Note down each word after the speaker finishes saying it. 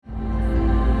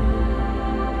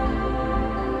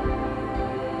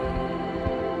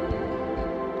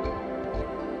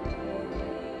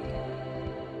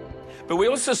But we're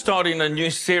also starting a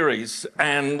new series,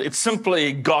 and it's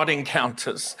simply God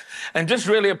Encounters. And just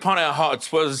really upon our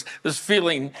hearts was this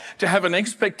feeling to have an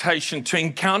expectation to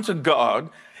encounter God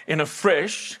in a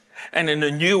fresh and in a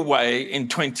new way in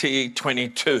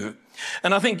 2022.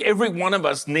 And I think every one of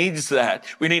us needs that.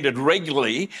 We need it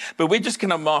regularly, but we're just going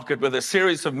to mark it with a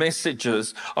series of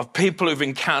messages of people who've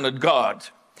encountered God.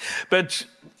 But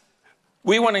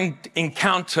we want to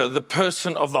encounter the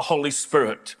person of the Holy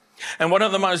Spirit. And one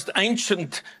of the most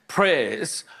ancient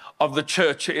prayers of the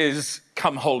church is,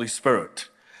 "Come, Holy Spirit.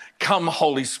 Come,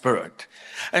 Holy Spirit."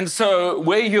 And so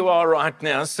where you are right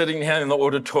now, sitting here in the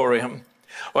auditorium,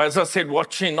 or as I said,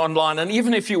 watching online, and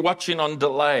even if you're watching on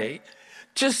delay,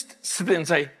 just sit there and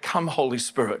say, "Come, Holy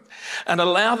Spirit," and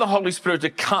allow the Holy Spirit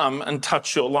to come and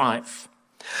touch your life.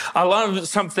 I love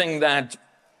something that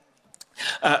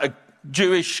a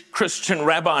Jewish Christian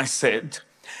rabbi said,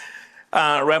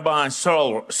 Rabbi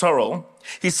Sorrel.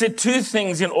 He said, "Two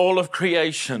things in all of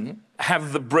creation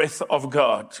have the breath of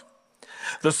God: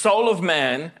 the soul of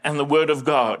man and the word of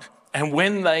God. And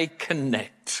when they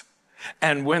connect,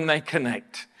 and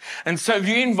so if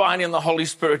you invite in the Holy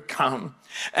Spirit come,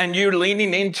 and you're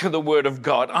leaning into the word of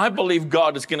God, I believe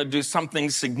God is going to do something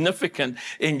significant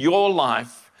in your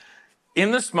life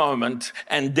in this moment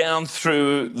and down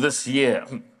through this year.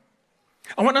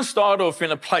 I want to start off in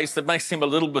a place that may seem a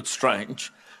little bit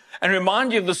strange and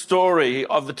remind you of the story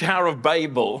of the Tower of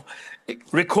Babel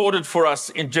recorded for us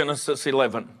in Genesis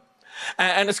 11.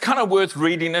 And it's kind of worth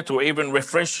reading it or even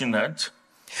refreshing it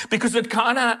because it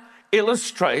kind of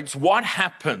illustrates what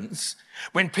happens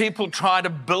when people try to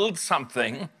build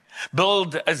something,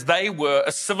 build as they were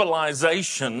a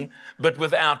civilization, but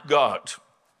without God.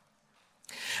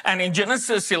 And in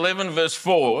Genesis 11, verse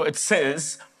 4, it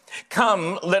says,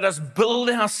 "Come, let us build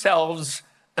ourselves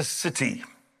a city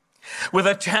with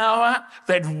a tower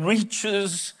that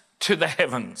reaches to the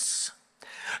heavens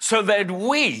so that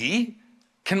we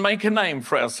can make a name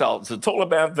for ourselves." It's all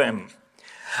about them.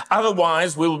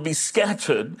 "Otherwise, we will be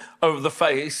scattered over the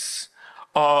face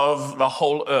of the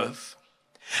whole earth."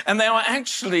 And they were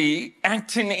actually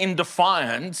acting in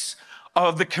defiance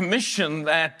of the commission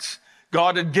that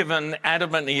God had given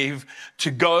Adam and Eve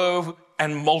to go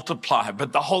and multiply,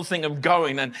 but the whole thing of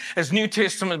going. And as New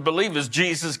Testament believers,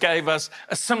 Jesus gave us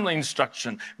a similar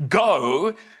instruction: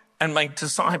 go and make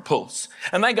disciples.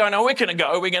 And they go, "No, we're going to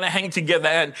go, we're going to hang together,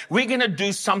 and we're going to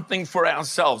do something for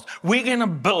ourselves. We're going to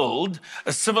build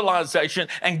a civilization,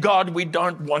 and God, we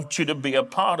don't want you to be a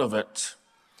part of it."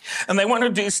 And they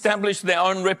wanted to establish their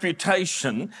own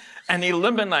reputation and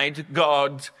eliminate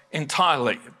God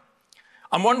entirely.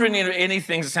 I'm wondering if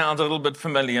anything sounds a little bit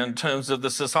familiar in terms of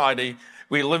the society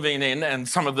we're living in and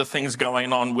some of the things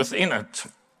going on within it.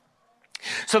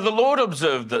 So the Lord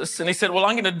observed this and he said, "Well,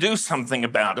 I'm going to do something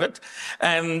about it."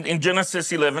 And in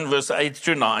Genesis 11, verse 8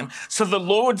 through 9, "So the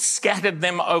Lord scattered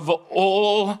them over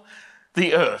all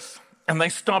the earth, and they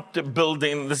stopped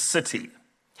building the city.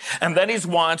 And that is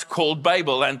why it's called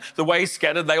Babel." And the way he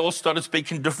scattered, they all started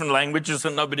speaking different languages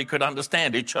and nobody could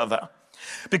understand each other,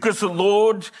 because the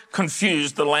Lord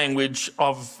confused the language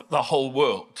of the whole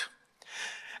world.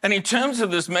 And in terms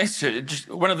of this message,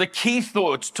 one of the key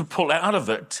thoughts to pull out of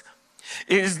it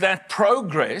is that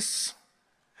progress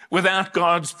without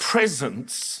God's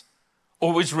presence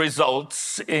always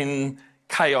results in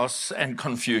chaos and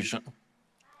confusion.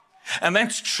 And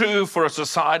that's true for a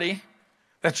society.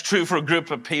 That's true for a group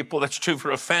of people. That's true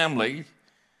for a family.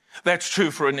 That's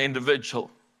true for an individual.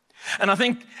 And I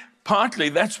think partly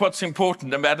that's what's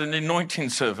important about an anointing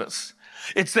service.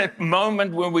 It's that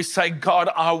moment where we say, "God,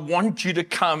 I want you to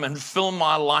come and fill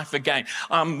my life again.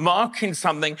 I'm marking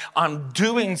something, I'm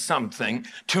doing something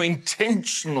to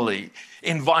intentionally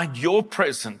invite your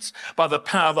presence by the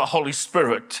power of the Holy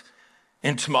Spirit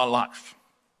into my life."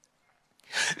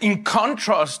 In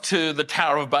contrast to the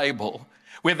Tower of Babel,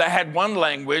 where they had one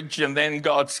language and then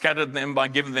God scattered them by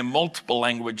giving them multiple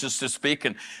languages to speak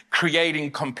and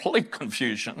creating complete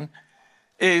confusion,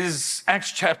 is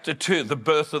Acts chapter 2, the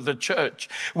birth of the church,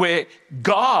 where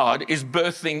God is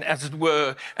birthing, as it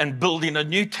were, and building a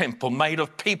new temple made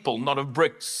of people, not of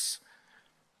bricks.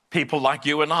 People like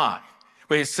you and I,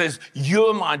 where he says,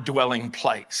 "You're my dwelling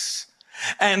place."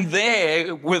 And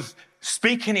there, with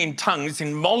speaking in tongues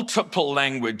in multiple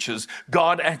languages,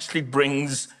 God actually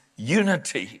brings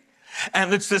unity.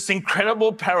 And it's this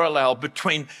incredible parallel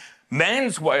between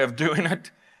man's way of doing it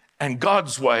and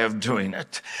God's way of doing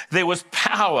it. There was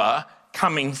power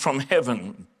coming from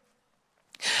heaven.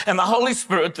 And the Holy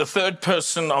Spirit, the third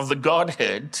person of the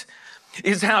Godhead,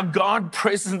 is how God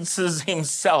presences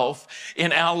himself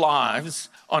in our lives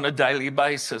on a daily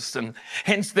basis. And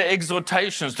hence the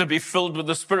exhortations to be filled with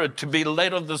the Spirit, to be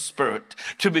led of the Spirit,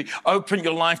 to be open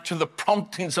your life to the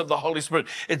promptings of the Holy Spirit.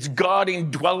 It's God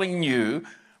indwelling you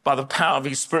by the power of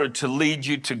his Spirit to lead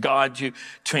you, to guide you,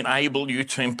 to enable you,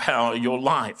 to empower your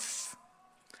life.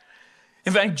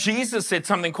 In fact, Jesus said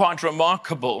something quite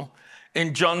remarkable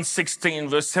in John 16,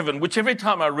 verse 7, which every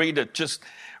time I read it just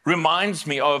reminds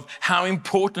me of how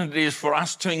important it is for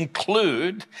us to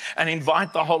include and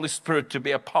invite the Holy Spirit to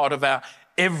be a part of our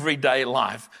everyday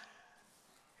life.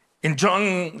 In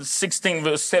John 16,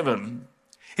 verse 7,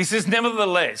 he says,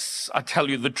 "Nevertheless, I tell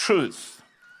you the truth.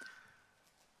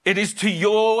 It is to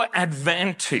your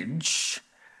advantage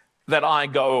that I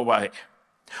go away.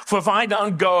 For if I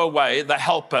don't go away, the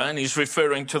Helper," and he's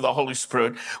referring to the Holy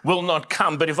Spirit, "will not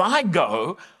come. But if I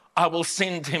go, I will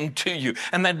send him to you."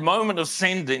 And that moment of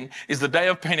sending is the day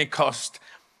of Pentecost,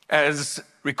 as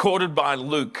recorded by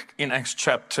Luke in Acts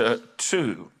chapter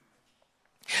 2.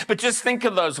 But just think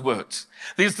of those words.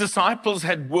 These disciples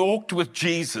had walked with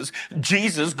Jesus,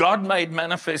 God made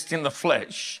manifest in the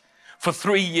flesh, for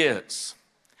 3 years.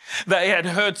 They had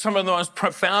heard some of the most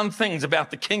profound things about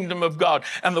the kingdom of God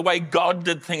and the way God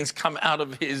did things come out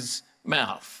of his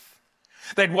mouth.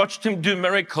 They'd watched him do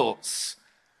miracles,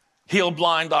 heal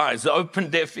blind eyes, open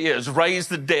deaf ears, raise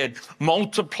the dead,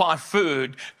 multiply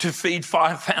food to feed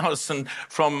 5,000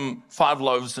 from 5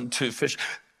 loaves and 2 fish.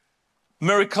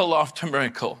 Miracle after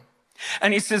miracle.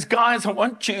 And he says, "Guys, I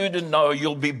want you to know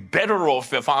you'll be better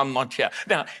off if I'm not here."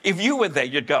 Now, if you were there,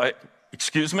 you'd go,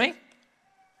 "Excuse me?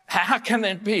 How can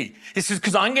that be?" He says,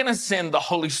 "Because I'm going to send the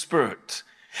Holy Spirit,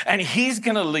 and he's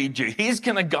going to lead you. He's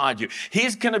going to guide you.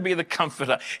 He's going to be the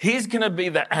comforter. He's going to be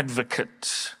the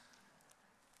advocate."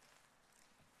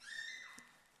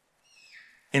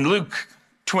 In Luke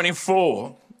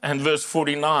 24 and verse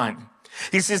 49,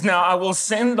 he says, "Now I will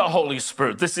send the Holy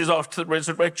Spirit." This is after the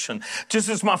resurrection, "just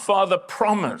as my Father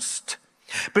promised.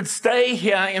 But stay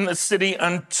here in the city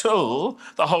until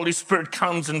the Holy Spirit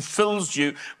comes and fills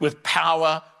you with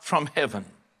power from heaven."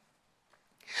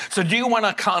 So do you want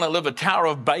to kind of live a Tower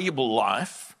of Babel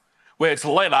life where it's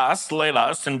let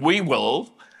us, and we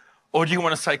will? Or do you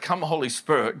want to say, "Come, Holy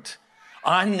Spirit,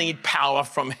 I need power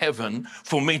from heaven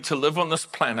for me to live on this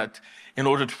planet in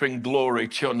order to bring glory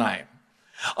to your name.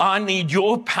 I need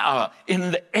your power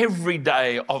in the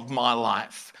everyday of my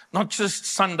life, not just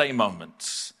Sunday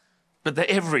moments, but the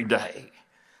everyday."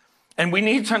 And we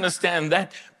need to understand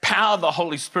that power of the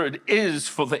Holy Spirit is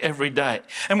for the everyday.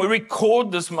 And we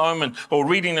record this moment, or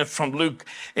reading it from Luke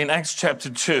in Acts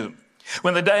chapter 2.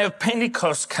 When the day of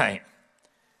Pentecost came,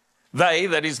 they,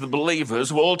 that is the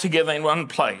believers, were all together in one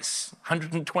place,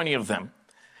 120 of them.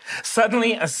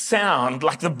 Suddenly a sound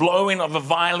like the blowing of a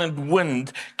violent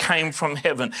wind came from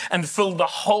heaven and filled the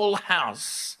whole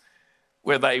house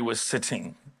where they were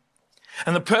sitting.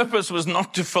 And the purpose was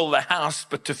not to fill the house,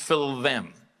 but to fill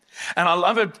them. And I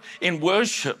love it in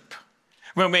worship.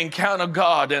 When we encounter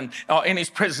God and are in his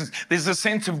presence, there's a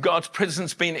sense of God's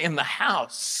presence being in the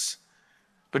house.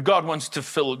 But God wants to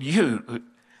fill you,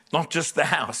 not just the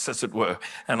house, as it were.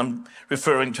 And I'm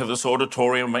referring to this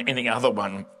auditorium or any other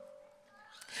one.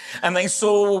 And they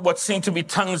saw what seemed to be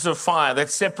tongues of fire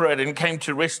that separated and came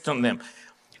to rest on them.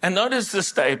 And notice the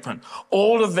statement: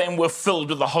 all of them were filled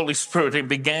with the Holy Spirit and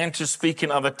began to speak in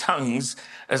other tongues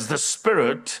as the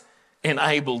Spirit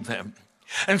enabled them.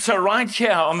 And so right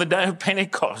here on the day of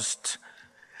Pentecost,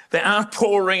 the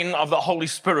outpouring of the Holy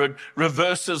Spirit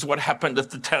reverses what happened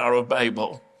at the Tower of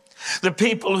Babel. The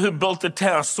people who built the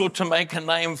tower sought to make a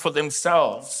name for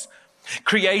themselves,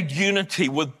 create unity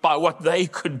by what they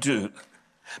could do.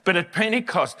 But at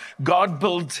Pentecost, God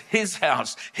builds his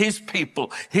house, his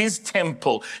people, his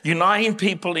temple, uniting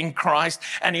people in Christ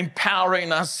and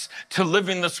empowering us to live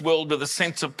in this world with a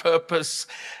sense of purpose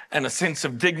and a sense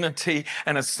of dignity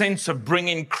and a sense of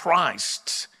bringing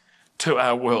Christ to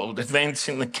our world,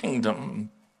 advancing the kingdom.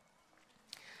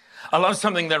 I love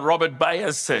something that Robert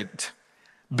Bayer said.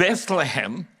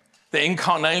 Bethlehem, the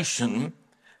incarnation,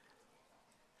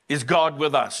 is God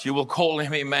with us. You will call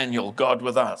him Emmanuel, God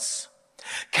with us.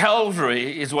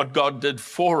 Calvary is what God did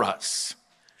for us.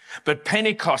 But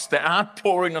Pentecost, the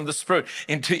outpouring of the Spirit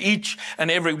into each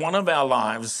and every one of our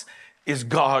lives, is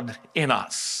God in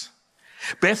us.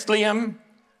 Bethlehem,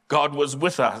 God was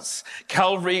with us.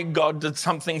 Calvary, God did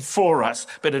something for us.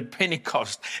 But at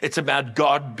Pentecost, it's about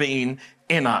God being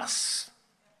in us.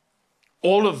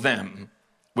 All of them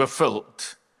were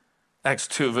filled, Acts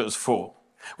 2 verse 4,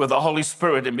 with the Holy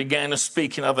Spirit and began to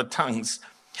speak in other tongues.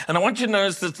 And I want you to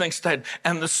notice this next statement: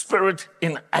 and the Spirit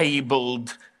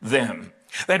enabled them.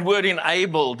 That word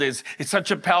enabled is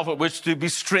such a powerful word, to be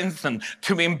strengthened,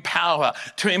 to empower,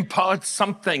 to impart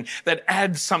something that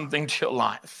adds something to your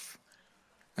life.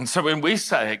 And so when we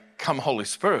say, come Holy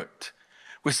Spirit,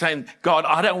 we're saying, God,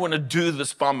 I don't want to do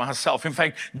this by myself. In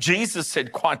fact, Jesus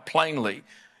said quite plainly,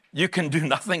 you can do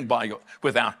nothing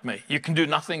without me. You can do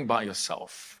nothing by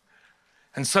yourself.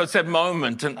 And so it's that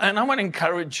moment, and I want to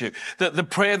encourage you, that the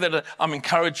prayer that I'm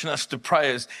encouraging us to pray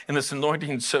is in this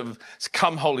anointing service,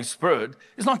 come Holy Spirit,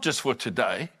 is not just for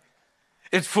today.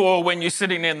 It's for when you're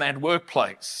sitting in that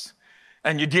workplace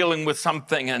and you're dealing with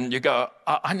something and you go,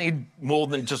 I need more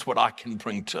than just what I can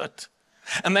bring to it.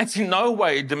 And that's in no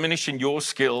way diminishing your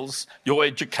skills, your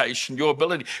education, your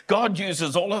ability. God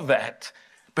uses all of that,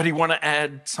 but he wants to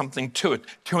add something to it,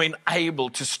 to enable,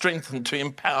 to strengthen, to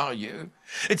empower you.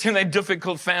 It's in that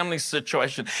difficult family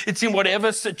situation. It's in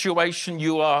whatever situation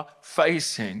you are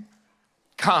facing.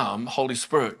 Come, Holy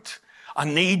Spirit. I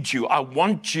need you. I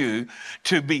want you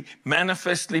to be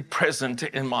manifestly present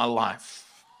in my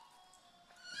life.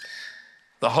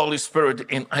 The Holy Spirit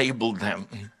enabled them.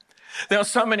 There are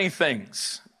so many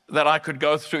things that I could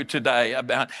go through today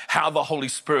about how the Holy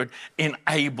Spirit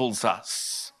enables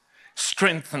us,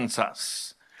 strengthens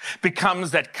us,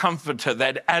 becomes that comforter,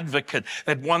 that advocate,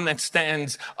 that one that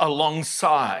stands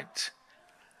alongside.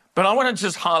 But I want to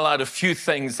just highlight a few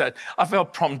things that I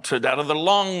felt prompted out of the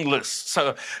long list.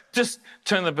 So just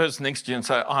turn the person next to you and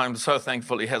say, I'm so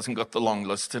thankful he hasn't got the long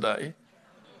list today.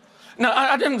 No,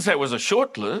 I didn't say it was a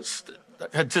short list.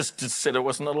 I just said it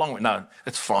wasn't a long one. No,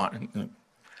 it's fine.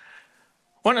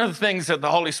 One of the things that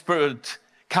the Holy Spirit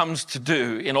comes to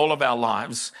do in all of our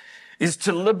lives is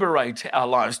to liberate our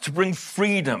lives, to bring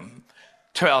freedom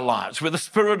to our lives. Where the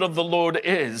Spirit of the Lord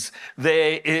is,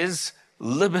 there is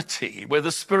liberty. Where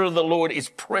the Spirit of the Lord is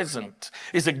present,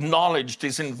 is acknowledged,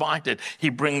 is invited, he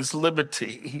brings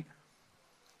liberty.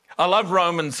 I love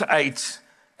Romans 8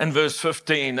 and verse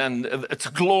 15, and it's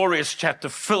a glorious chapter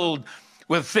filled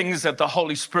with things that the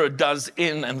Holy Spirit does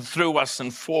in and through us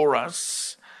and for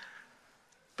us.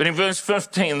 But in verse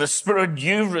 15, the Spirit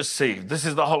you received, this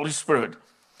is the Holy Spirit,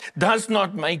 does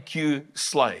not make you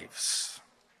slaves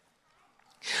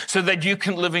so that you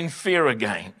can live in fear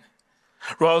again.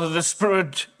 Rather, the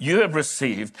Spirit you have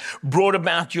received brought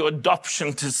about your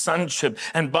adoption to sonship,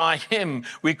 and by him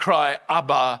we cry,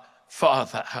 Abba,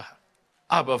 Father.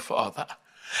 Abba, Father.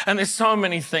 And there's so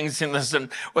many things in this and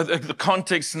the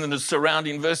context and the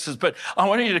surrounding verses, but I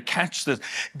want you to catch this.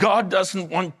 God doesn't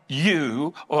want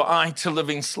you or I to live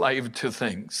enslaved to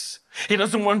things. He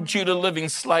doesn't want you to live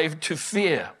enslaved to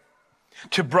fear,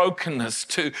 to brokenness,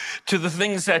 to the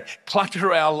things that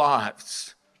clutter our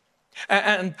lives.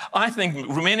 And I think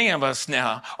many of us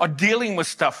now are dealing with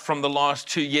stuff from the last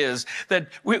 2 years that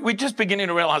we're just beginning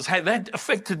to realize, hey, that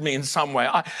affected me in some way.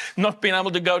 Not being able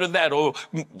to go to that or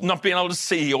not being able to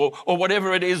see or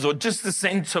whatever it is, or just the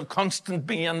sense of constant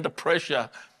being under pressure.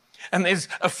 And there's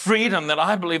a freedom that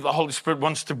I believe the Holy Spirit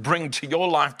wants to bring to your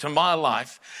life, to my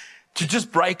life, to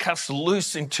just break us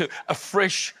loose into a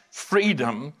fresh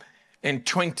freedom in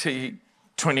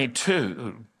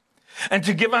 2022. And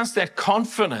to give us that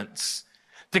confidence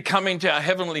to come into our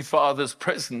Heavenly Father's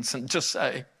presence and just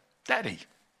say, Daddy,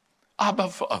 Abba,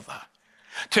 Father.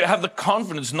 To have the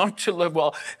confidence not to live,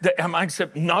 well, am I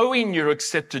accepted? Knowing you're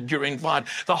accepted, you're invited.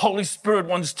 The Holy Spirit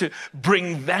wants to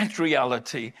bring that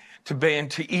reality to bear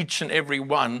into each and every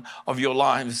one of your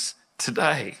lives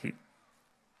today.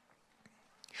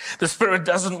 The Spirit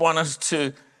doesn't want us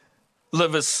to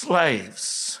live as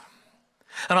slaves.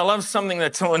 And I love something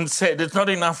that someone said, it's not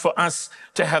enough for us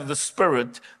to have the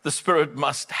Spirit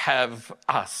must have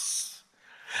us.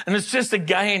 And it's just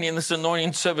again in this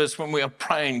anointing service when we are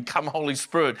praying, come Holy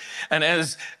Spirit. And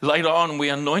as later on we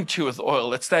anoint you with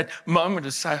oil, it's that moment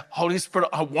to say, Holy Spirit,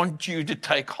 I want you to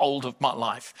take hold of my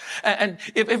life. And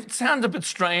if it sounds a bit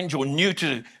strange or new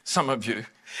to some of you,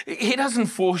 he doesn't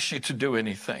force you to do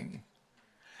anything.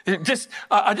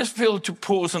 I just feel to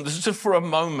pause on this just for a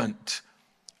moment.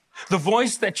 The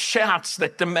voice that shouts,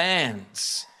 that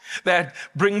demands, that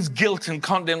brings guilt and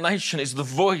condemnation is the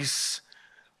voice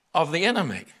of the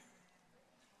enemy.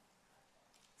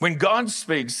 When God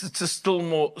speaks, it's a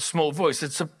still small voice.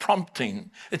 It's a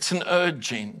prompting. It's an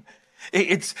urging.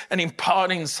 It's an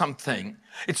imparting something.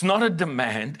 It's not a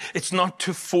demand. It's not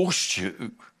to force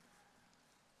you.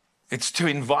 It's to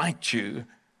invite you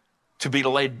to be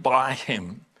led by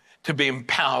him, to be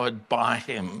empowered by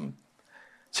him.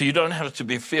 So you don't have to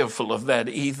be fearful of that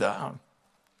either.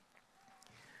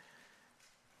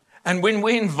 And when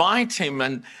we invite him,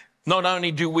 and not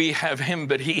only do we have him,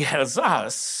 but he has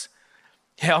us,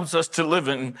 he helps us to live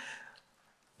in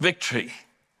victory.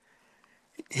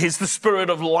 He's the Spirit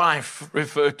of life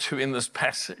referred to in this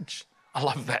passage. I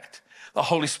love that. The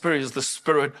Holy Spirit is the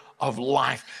Spirit of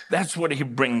life. That's what he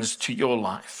brings to your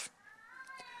life.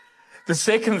 The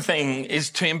second thing is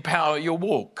to empower your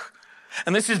walk.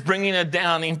 And this is bringing it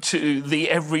down into the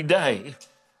everyday.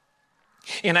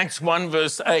 In Acts 1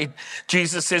 verse 8,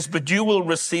 Jesus says, but you will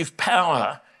receive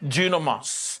power,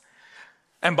 dunamis.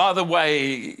 And by the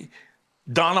way,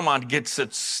 dynamite gets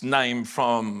its name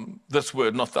from this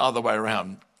word, not the other way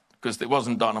around, because there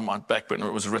wasn't dynamite back when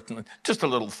it was written. Just a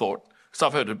little thought, because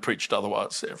I've heard it preached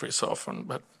otherwise every so often.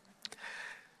 But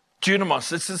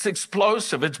dunamis, it's this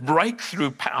explosive, it's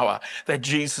breakthrough power that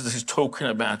Jesus is talking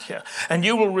about here. And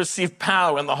you will receive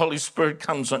power when the Holy Spirit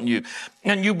comes on you.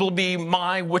 And you will be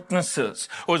my witnesses.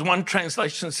 Or as one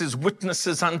translation says,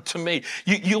 witnesses unto me.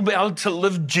 You'll be able to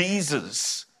live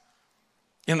Jesus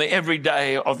in the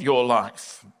everyday of your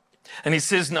life. And he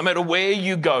says, no matter where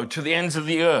you go, to the ends of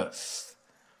the earth.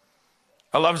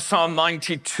 I love Psalm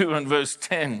 92 and verse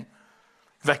 10. In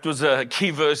fact, it was a key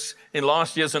verse in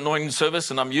last year's anointing service,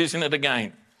 and I'm using it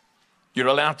again. You're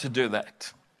allowed to do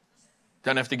that.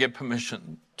 Don't have to get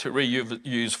permission to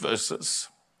reuse verses.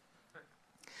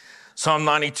 Psalm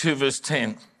 92 verse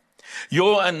 10.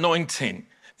 Your anointing.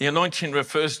 The anointing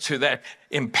refers to that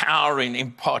empowering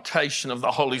impartation of the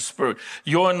Holy Spirit.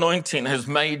 Your anointing has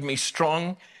made me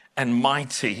strong and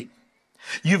mighty.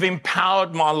 You've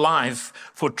empowered my life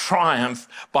for triumph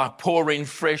by pouring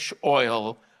fresh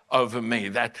oil over me.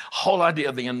 That whole idea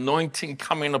of the anointing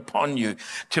coming upon you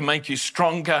to make you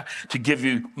stronger, to give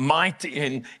you might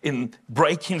in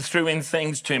breaking through in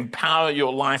things, to empower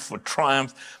your life for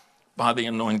triumph by the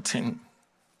anointing.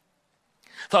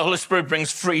 The Holy Spirit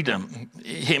brings freedom.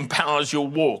 He empowers your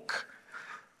walk.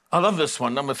 I love this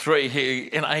one. Number 3,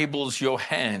 he enables your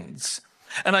hands.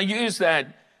 And I use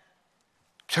that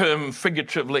term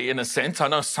figuratively in a sense. I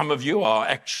know some of you are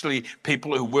actually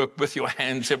people who work with your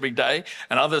hands every day,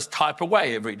 and others type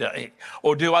away every day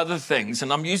or do other things.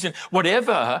 And I'm using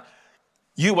whatever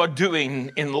you are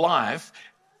doing in life,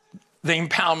 the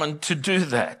empowerment to do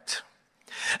that.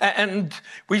 And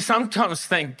we sometimes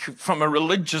think from a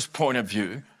religious point of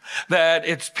view that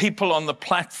it's people on the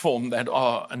platform that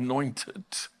are anointed.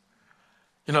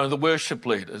 You know, the worship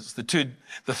leaders, the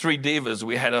 3 divas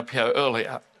we had up here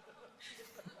earlier.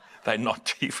 They're not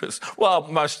divas. Well,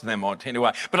 most of them aren't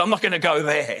anyway. But I'm not going to go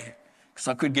there because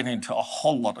I could get into a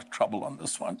whole lot of trouble on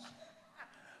this one.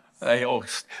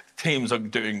 Teams are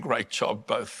doing a great job,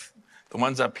 both the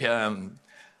ones up here and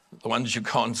the ones you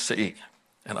can't see,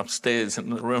 and upstairs in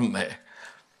the room there.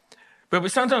 But we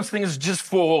sometimes think it's just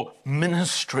for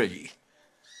ministry.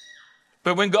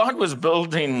 But when God was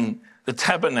building the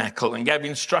tabernacle and gave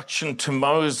instruction to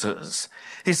Moses,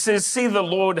 he says, see, the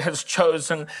Lord has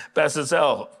chosen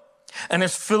Bezalel and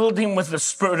has filled him with the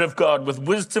Spirit of God, with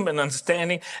wisdom and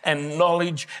understanding and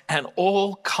knowledge and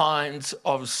all kinds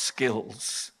of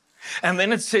skills. And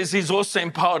then it says he's also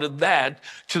imparted that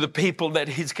to the people that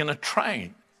he's going to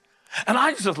train. And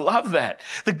I just love that.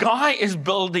 The guy is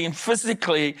building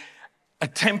physically a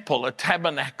temple, a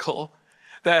tabernacle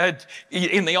that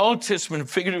in the Old Testament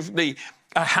figuratively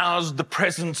housed the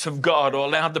presence of God or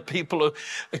allowed the people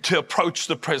to approach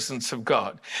the presence of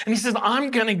God. And he says, I'm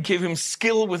going to give him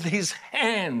skill with his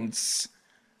hands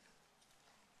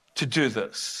to do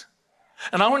this.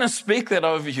 And I want to speak that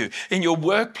over you in your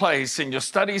workplace, in your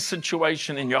study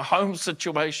situation, in your home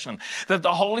situation, that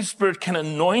the Holy Spirit can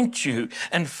anoint you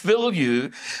and fill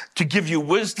you to give you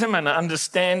wisdom and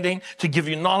understanding, to give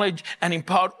you knowledge and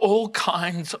impart all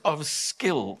kinds of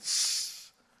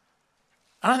skills.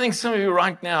 And I think some of you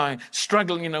right now are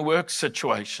struggling in a work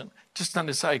situation. Just need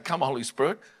to say, come Holy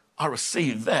Spirit, I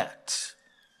receive that.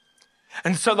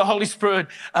 And so the Holy Spirit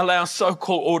allows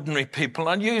so-called ordinary people,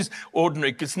 and I use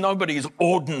ordinary because nobody is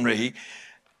ordinary,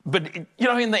 but, you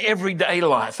know, in the everyday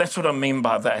life, that's what I mean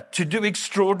by that, to do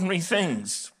extraordinary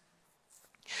things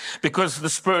because the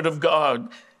Spirit of God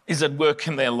is at work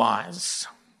in their lives.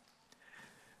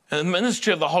 And the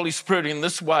ministry of the Holy Spirit in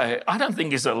this way, I don't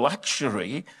think is a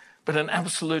luxury, but an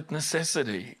absolute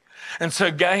necessity. And so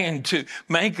again, to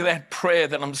make that prayer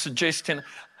that I'm suggesting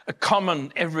a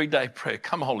common everyday prayer.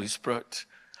 Come, Holy Spirit.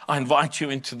 I invite you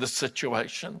into the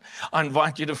situation. I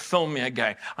invite you to fill me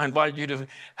again. I invite you to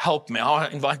help me. I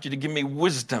invite you to give me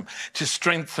wisdom, to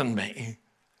strengthen me.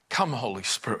 Come, Holy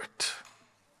Spirit.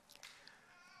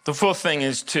 The 4th thing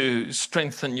is to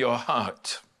strengthen your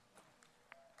heart.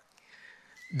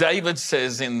 David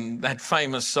says in that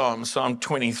famous psalm, Psalm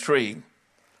 23,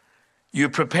 you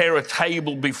prepare a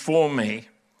table before me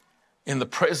in the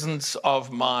presence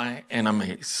of my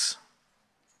enemies.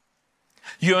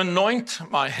 You anoint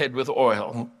my head with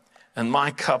oil, and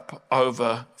my cup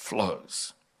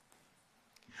overflows.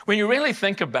 When you really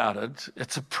think about it,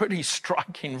 it's a pretty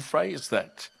striking phrase,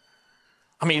 that.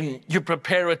 I mean, you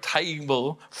prepare a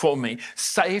table for me,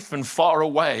 safe and far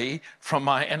away from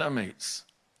my enemies.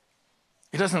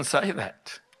 He doesn't say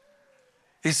that.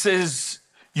 He says,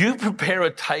 you prepare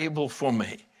a table for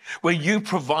me where you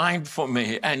provide for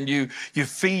me and you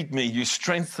feed me, you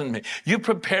strengthen me. You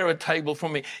prepare a table for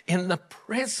me in the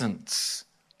presence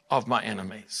of my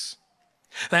enemies.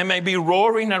 They may be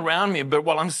roaring around me, but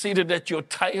while I'm seated at your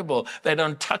table, they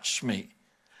don't touch me.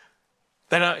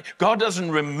 God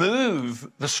doesn't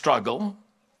remove the struggle.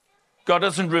 God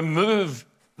doesn't remove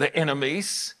the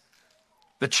enemies,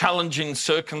 the challenging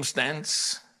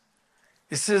circumstance.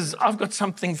 He says, I've got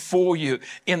something for you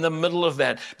in the middle of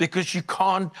that, because you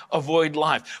can't avoid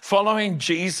life. Following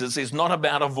Jesus is not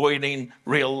about avoiding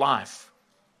real life.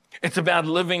 It's about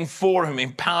living for him,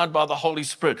 empowered by the Holy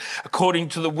Spirit, according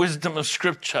to the wisdom of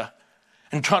Scripture,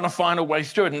 and trying to find a way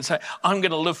through it and say, I'm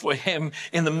going to live for him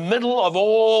in the middle of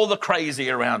all the crazy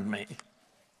around me. He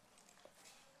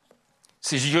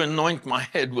says, you anoint my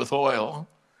head with oil.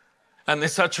 And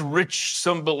there's such rich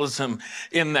symbolism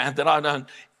in that I don't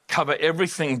cover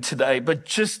everything today, but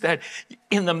just that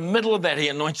in the middle of that, he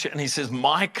anoints you and he says,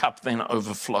 my cup then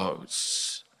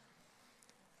overflows.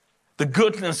 The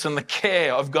goodness and the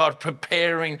care of God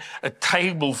preparing a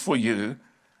table for you,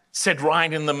 set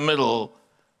right in the middle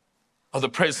of the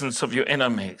presence of your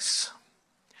enemies.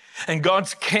 And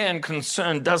God's care and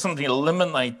concern doesn't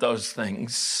eliminate those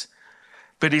things,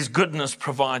 but his goodness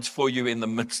provides for you in the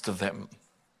midst of them.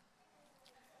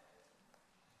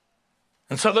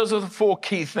 And so those are the four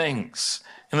key things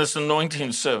in this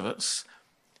anointing service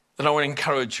that I want to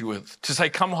encourage you with. To say,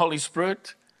 come Holy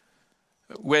Spirit,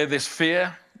 where there's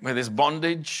fear, where there's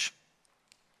bondage,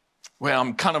 where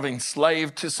I'm kind of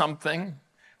enslaved to something,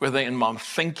 whether in my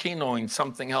thinking or in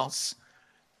something else,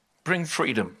 bring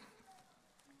freedom.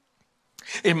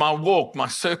 In my walk, my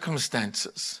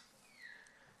circumstances,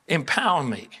 empower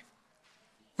me,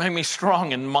 make me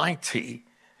strong and mighty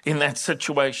in that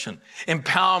situation.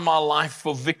 Empower my life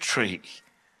for victory.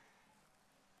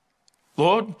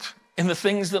 Lord, in the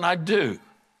things that I do,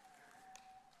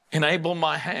 enable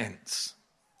my hands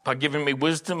by giving me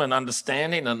wisdom and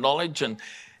understanding and knowledge, and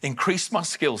increase my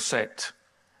skill set.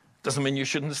 Doesn't mean you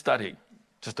shouldn't study,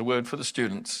 just a word for the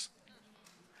students.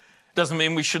 Doesn't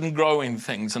mean we shouldn't grow in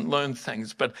things and learn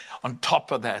things, but on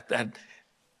top of that, that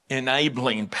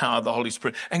enabling power of the Holy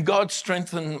Spirit. And God,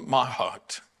 strengthen my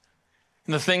heart.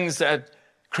 And the things that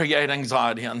create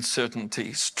anxiety,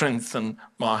 uncertainty, strengthen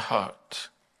my heart.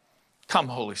 Come,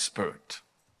 Holy Spirit.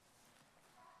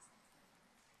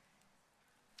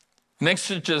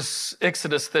 Next is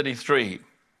Exodus 33.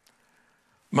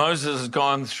 Moses has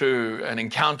gone through an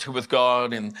encounter with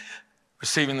God in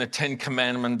receiving the 10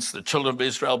 Commandments, the children of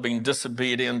Israel being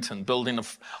disobedient and building an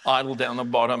idol down the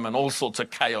bottom, and all sorts of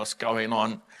chaos going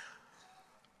on.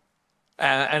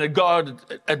 And God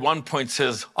at one point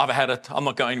says, I've had it, I'm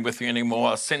not going with you anymore.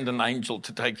 I'll send an angel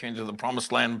to take you into the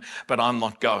promised land, but I'm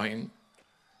not going.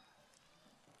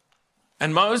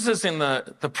 And Moses, in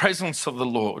the presence of the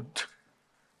Lord,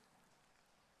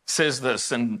 says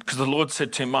this, and because the Lord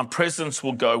said to him, my presence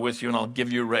will go with you and I'll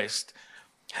give you rest.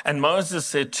 And Moses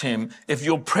said to him, if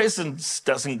your presence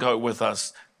doesn't go with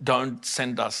us, don't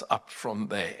send us up from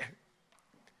there.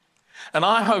 And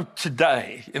I hope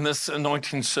today in this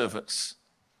anointing service,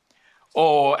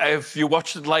 or if you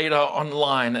watch it later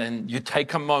online and you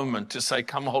take a moment to say,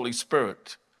 come Holy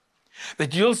Spirit,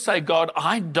 that you'll say, God,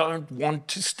 I don't want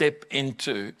to step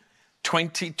into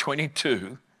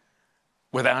 2022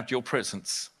 without your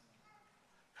presence,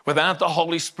 without the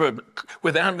Holy Spirit,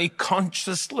 without me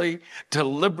consciously,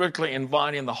 deliberately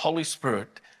inviting the Holy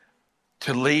Spirit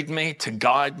to lead me, to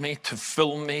guide me, to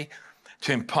fill me,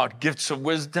 to impart gifts of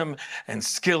wisdom and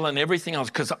skill and everything else,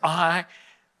 because I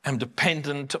am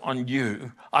dependent on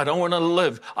you. I don't want to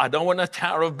live. I don't want a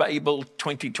Tower of Babel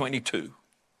 2022,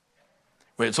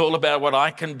 where it's all about what I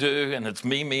can do and it's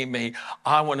me, me, me.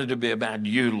 I want it to be about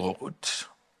you, Lord. It's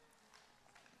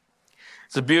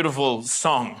a beautiful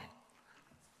song,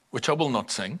 which I will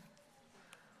not sing,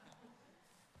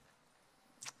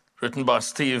 written by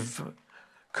Steve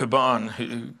Kuban,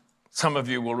 who some of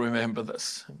you will remember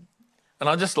this. And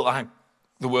I just like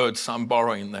the words, so I'm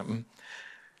borrowing them.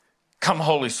 Come,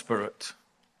 Holy Spirit,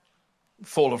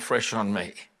 fall afresh on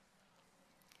me.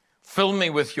 Fill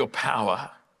me with your power,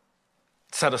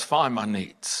 satisfy my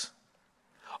needs.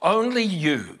 Only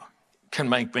you can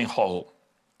make me whole.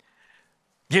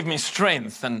 Give me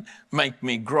strength and make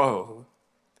me grow.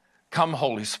 Come,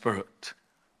 Holy Spirit,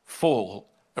 fall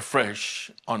afresh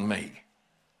on me.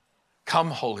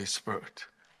 Come, Holy Spirit,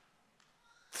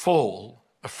 fall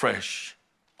afresh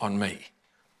on me.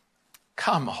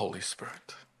 Come, Holy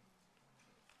Spirit.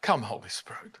 Come, Holy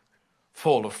Spirit,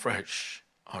 fall afresh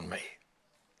on me.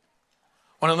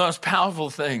 One of the most powerful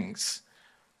things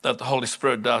that the Holy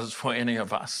Spirit does for any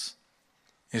of us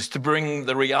is to bring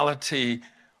the reality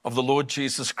of the Lord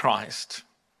Jesus Christ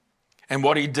and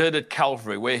what he did at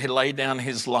Calvary, where he laid down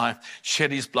his life,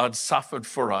 shed his blood, suffered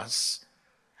for us,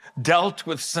 dealt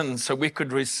with sin so we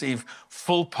could receive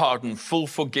full pardon, full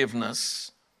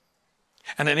forgiveness,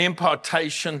 and an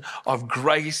impartation of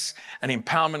grace and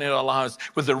empowerment in our lives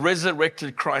with the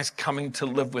resurrected Christ coming to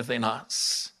live within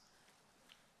us.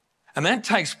 And that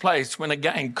takes place when,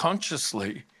 again,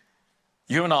 consciously,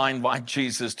 you and I invite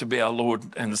Jesus to be our Lord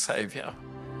and Savior.